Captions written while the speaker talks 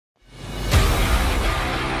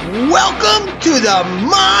Welcome to the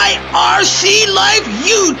My RC Life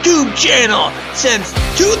YouTube channel since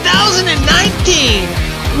 2019,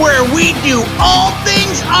 where we do all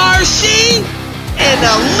things RC and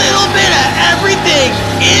a little bit of everything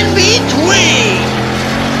in between.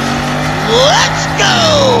 Let's go!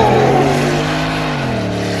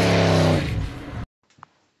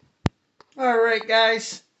 Alright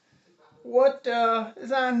guys, what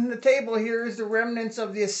is on the table here is the remnants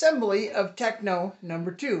of the assembly of Tekno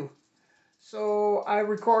MT-410. So I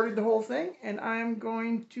recorded the whole thing, and I'm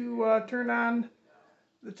going to turn on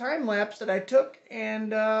the time lapse that I took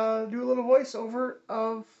and do a little voiceover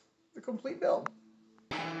of the complete build.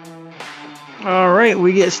 Alright,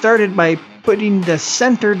 we get started by putting the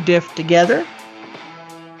center diff together.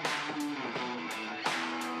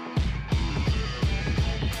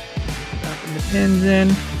 Dropping the pins in,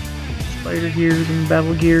 spider gears and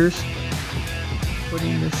bevel gears.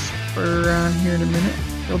 Putting the spur on here in a minute.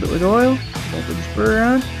 Filled it with oil, bolted the spur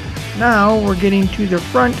on. Now we're getting to the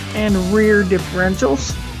front and rear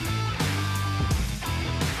differentials.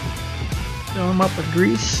 Fill them up with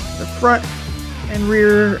grease. The front and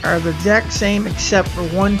rear are the exact same, except for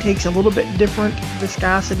one takes a little bit different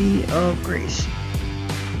viscosity of grease.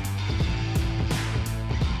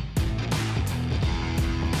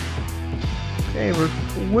 Okay, we're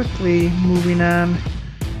quickly moving on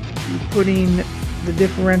to putting the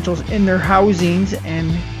differentials in their housings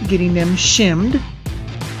and getting them shimmed.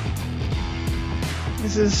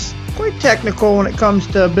 This is quite technical when it comes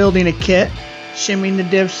to building a kit, shimming the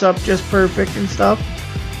diffs up just perfect and stuff,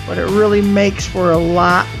 but it really makes for a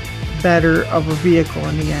lot better of a vehicle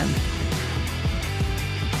in the end.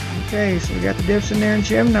 Okay, so we got the diffs in there and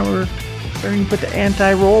shimmed. Now we're starting to put the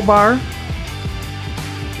anti-roll bar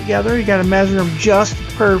together. You got to measure them just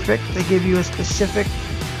perfect. They give you a specific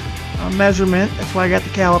measurement. That's why I got the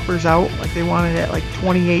calipers out, like they wanted at like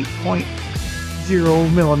 28.0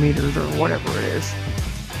 millimeters or whatever it is.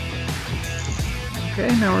 Okay,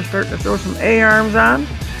 now we're starting to throw some A-arms on.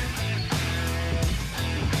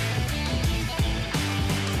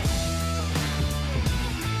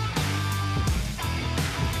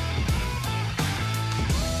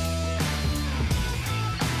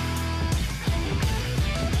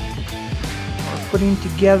 We're putting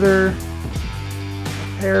together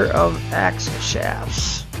pair of axle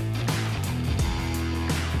shafts.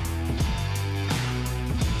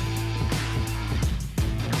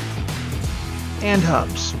 And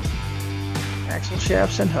hubs. Axle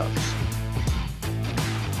shafts and hubs.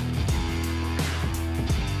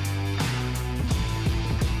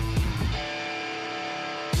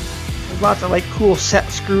 There's lots of like cool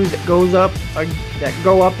set screws that go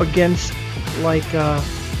up against like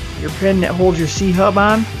your pin that holds your C-hub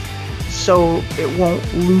on, so it won't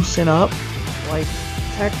loosen up. Like,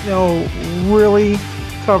 Tekno really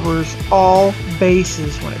covers all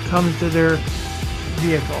bases when it comes to their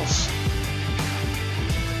vehicles.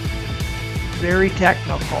 Very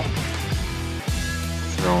technical.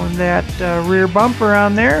 Throwing that rear bumper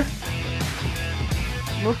on there.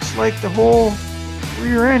 Looks like the whole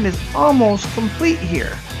rear end is almost complete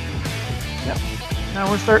here. Yep. Now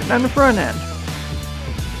we're starting on the front end.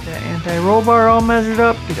 The anti-roll bar all measured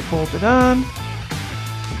up, get it bolted on.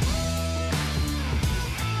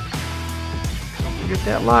 Don't forget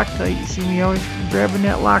that Loctite. You see me always grabbing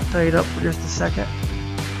that Loctite up for just a second.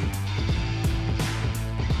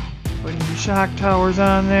 Putting the shock towers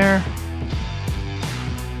on there.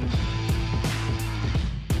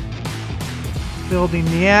 Building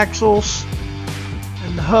the axles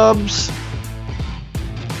and the hubs.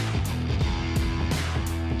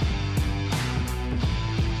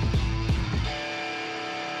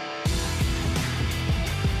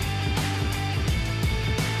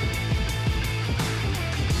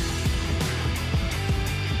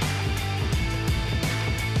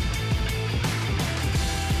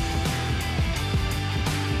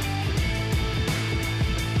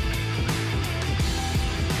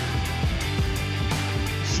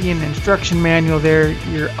 In the instruction manual there,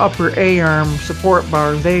 your upper A-arm support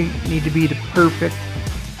bars, they need to be the perfect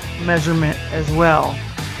measurement as well.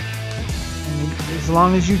 And as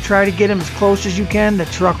long as you try to get them as close as you can, the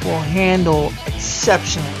truck will handle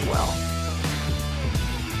exceptionally well.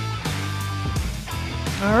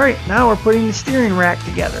 Alright, now we're putting the steering rack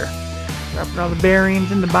together. Dropping all the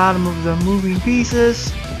bearings in the bottom of the moving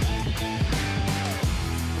pieces.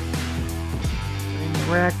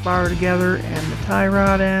 Rack bar together and the tie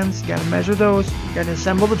rod ends. You got to measure those. You got to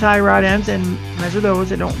assemble the tie rod ends and measure those.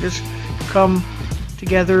 They don't just come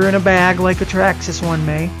together in a bag like a Traxxas one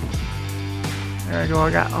may. There I go.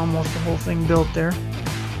 I got almost the whole thing built there.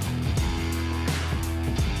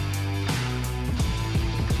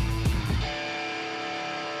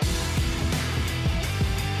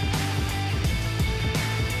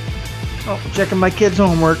 Oh, checking my kids'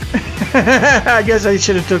 homework. I guess I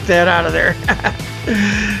should have took that out of there.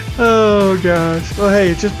 Oh gosh. Well,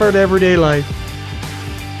 hey, it's just part of everyday life.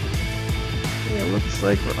 Okay, it looks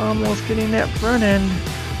like we're almost getting that front end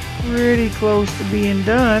pretty close to being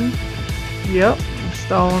done. Yep,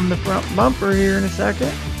 installing the front bumper here in a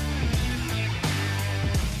second.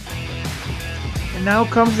 And now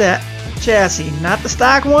comes that chassis. Not the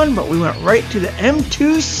stock one, but we went right to the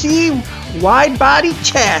M2C wide body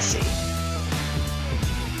chassis.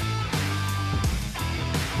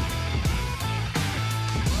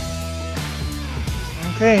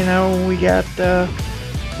 Okay, now we got the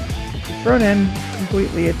front end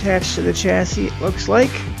completely attached to the chassis, it looks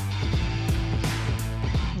like.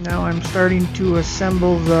 Now I'm starting to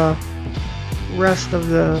assemble the rest of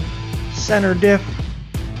the center diff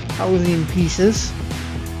housing pieces.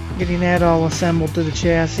 Getting that all assembled to the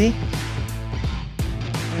chassis.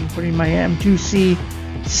 And putting my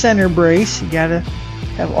M2C center brace. You gotta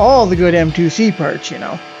have all the good M2C parts, you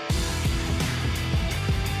know.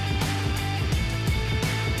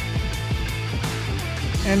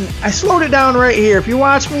 And I slowed it down right here. If you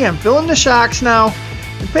watch me, I'm filling the shocks now.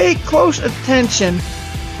 And pay close attention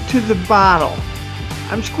to the bottle.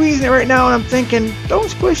 I'm squeezing it right now and I'm thinking, don't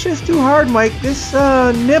squish this too hard, Mike. This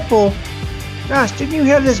nipple, gosh, didn't you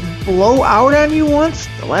have this blow out on you once?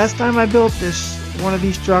 The last time I built one of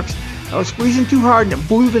these trucks, I was squeezing too hard and it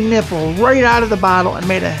blew the nipple right out of the bottle and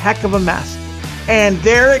made a heck of a mess. And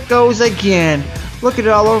there it goes again. Look at it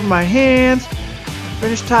all over my hands.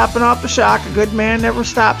 Finished topping off the shock. A good man never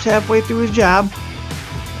stops halfway through his job.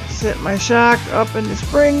 I set my shock up in the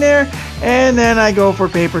spring there, and then I go for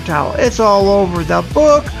paper towel. It's all over the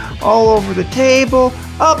book, all over the table,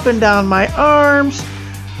 up and down my arms,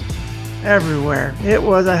 everywhere. It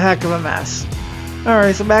was a heck of a mess.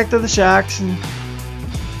 Alright, so back to the shocks, and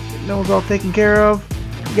getting those all taken care of.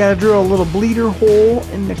 You gotta drill a little bleeder hole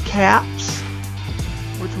in the caps,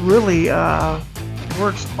 which really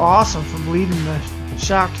works awesome for bleeding the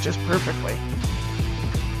shocks just perfectly.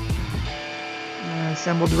 And I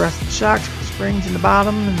assembled the rest of the shocks, with the springs in the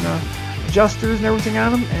bottom and the adjusters and everything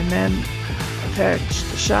on them, and then attached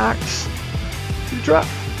the shocks to the truck.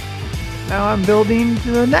 Now I'm building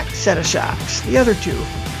the next set of shocks, the other two.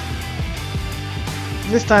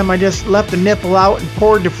 This time I just left the nipple out and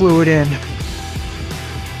poured the fluid in.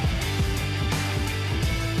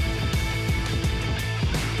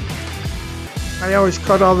 I always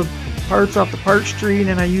cut all the parts off the parts tree, and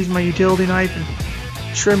then I use my utility knife and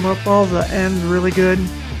trim up all the ends really good.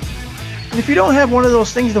 And if you don't have one of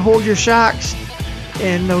those things to hold your shocks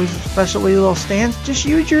and those especially little stands, just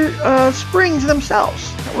use your springs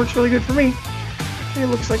themselves. That works really good for me. Okay,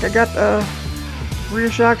 looks like I got the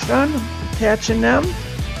rear shocks done. Attaching them.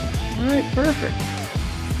 Alright, perfect.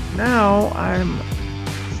 Now I'm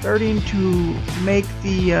starting to make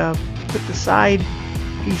put the side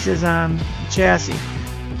pieces on the chassis.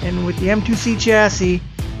 And with the M2C chassis,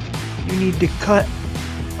 you need to cut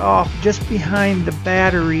off just behind the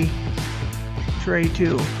battery tray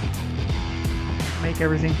too. Make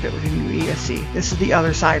everything fit with the new ESC. This is the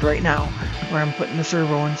other side right now, where I'm putting the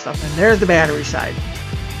servo and stuff in. There's the battery side.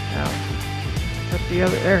 Now, cut the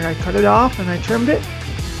other, there, I cut it off and I trimmed it.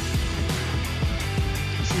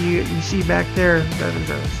 See, you see back there, there's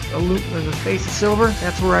a space of silver.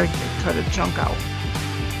 That's where I cut a chunk out.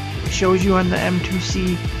 It shows you on the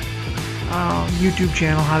M2C YouTube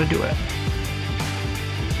channel how to do it.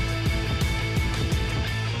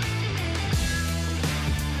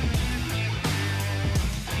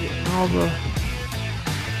 Getting all the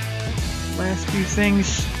last few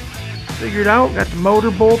things figured out. Got the motor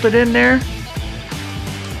bolted in there.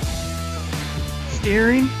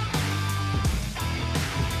 Steering.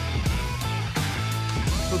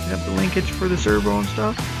 Hooking up the linkage for the servo and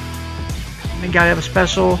stuff. And then gotta have a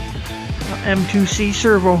special M2C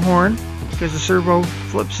servo horn, because the servo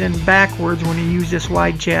flips in backwards when you use this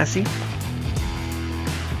wide chassis. It's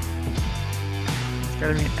got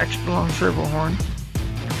to be an extra long servo horn.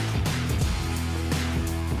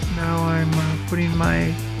 Now I'm putting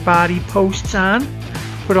my body posts on.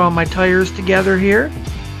 Put all my tires together here.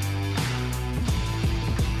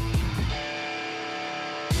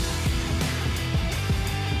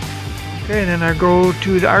 Okay, then I go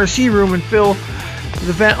to the RC room and fill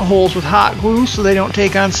the vent holes with hot glue so they don't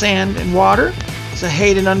take on sand and water. It's a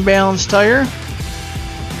Hayden unbalanced tire.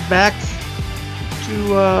 Back to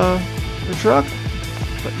the truck,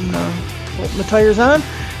 bolting the tires on.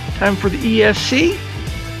 Time for the ESC.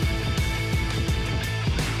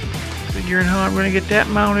 Figuring how I'm going to get that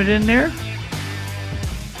mounted in there.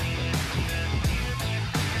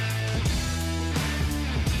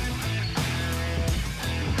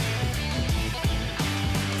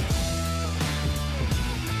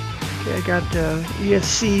 Okay, I got the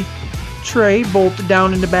ESC tray bolted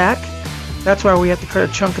down in the back. That's why we have to cut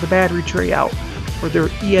a chunk of the battery tray out for their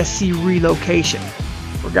ESC relocation.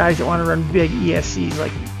 For guys that want to run big ESCs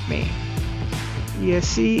like me.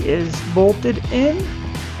 ESC is bolted in.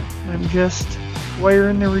 I'm just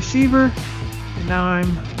wiring the receiver, and now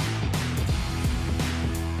I'm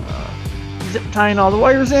zip tying all the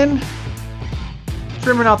wires in,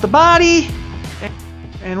 trimming out the body,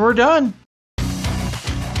 and we're done.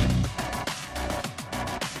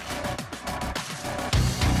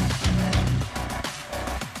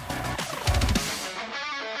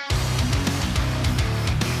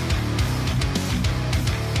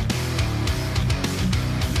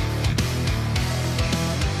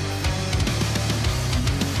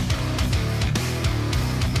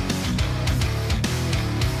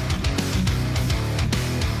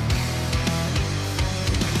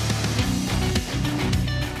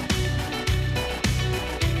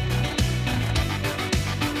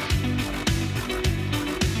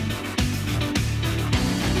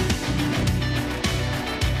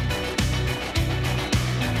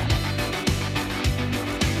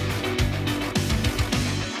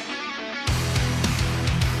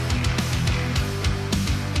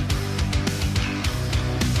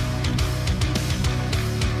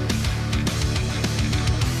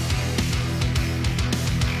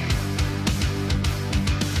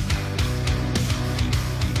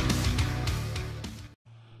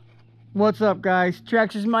 What's up, guys?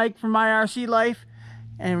 Texas Mike from IRC Life,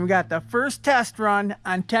 and we got the first test run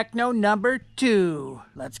on Tekno number 2.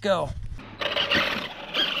 Let's go.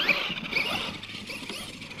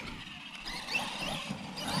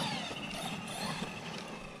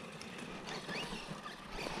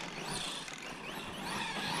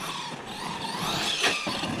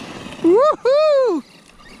 Woohoo!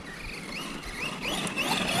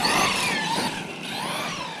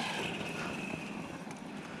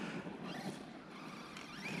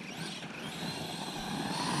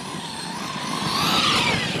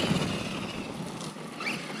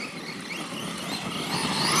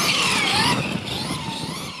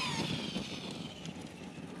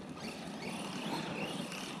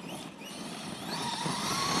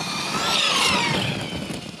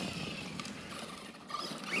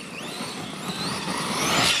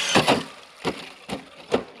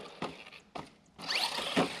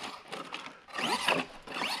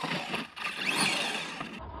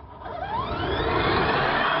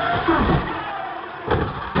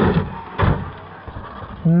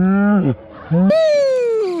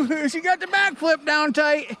 Woo! She got the backflip down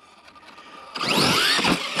tight.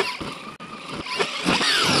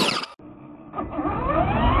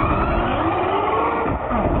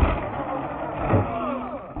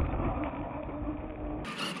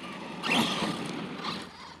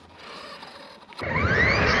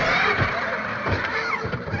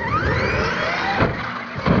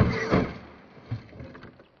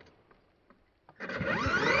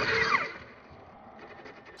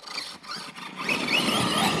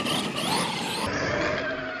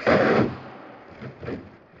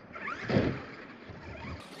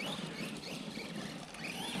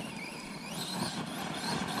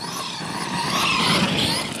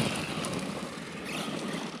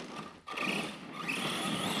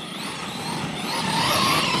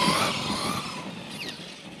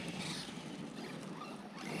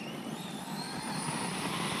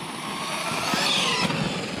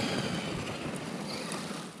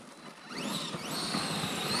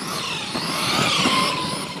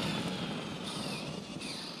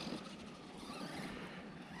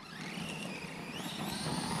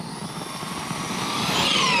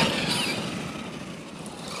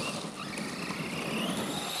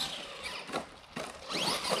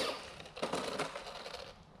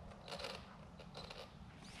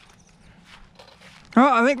 Oh,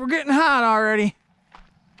 I think we're getting hot already.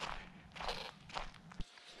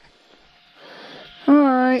 All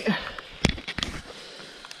right.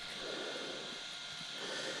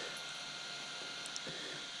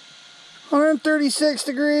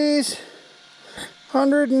 $136,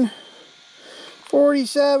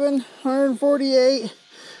 147, 148.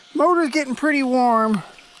 Motor's getting pretty warm.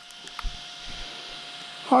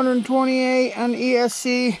 128 on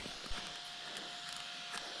ESC.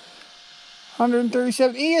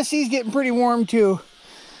 137. ESC's getting pretty warm too.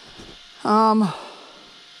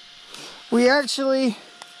 We actually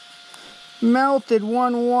melted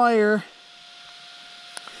one wire.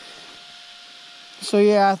 So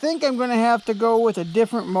yeah, I think I'm gonna have to go with a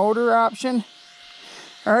different motor option.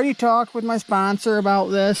 I already talked with my sponsor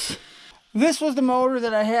about this. This was the motor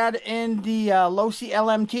that I had in the Losi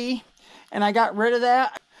LMT, and I got rid of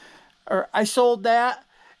that, or I sold that,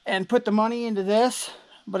 and put the money into this,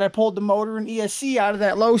 but I pulled the motor and ESC out of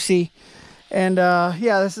that low C. And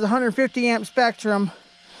yeah, this is 150 amp Spectrum,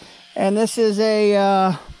 and this is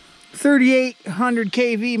a 3800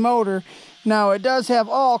 kV motor. Now it does have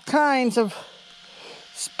all kinds of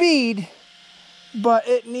speed, but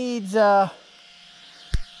it needs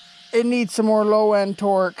some more low end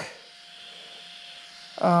torque.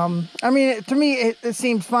 I mean, to me it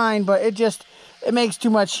seems fine, but it makes too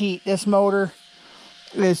much heat. This motor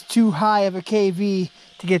is too high of a kV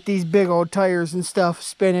to get these big old tires and stuff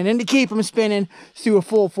spinning, and to keep them spinning through a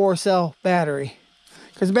full 4-cell battery,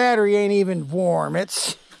 because the battery ain't even warm.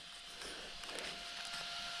 It's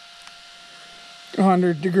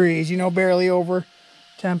 100 degrees, you know, barely over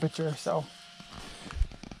temperature. So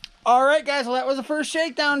all right guys, well that was the first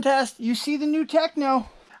shakedown test. You see the new Tekno.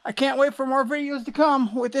 I can't wait for more videos to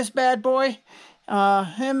come with this bad boy.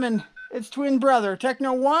 Him and its twin brother,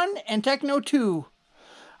 Tekno 1 and Tekno 2.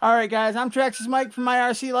 All right, guys, I'm Traxxas Mike from My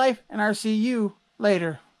RC Life, and I'll see you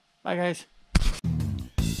later. Bye, guys.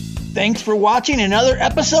 Thanks for watching another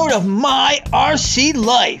episode of My RC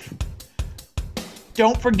Life.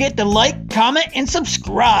 Don't forget to like, comment, and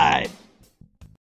subscribe.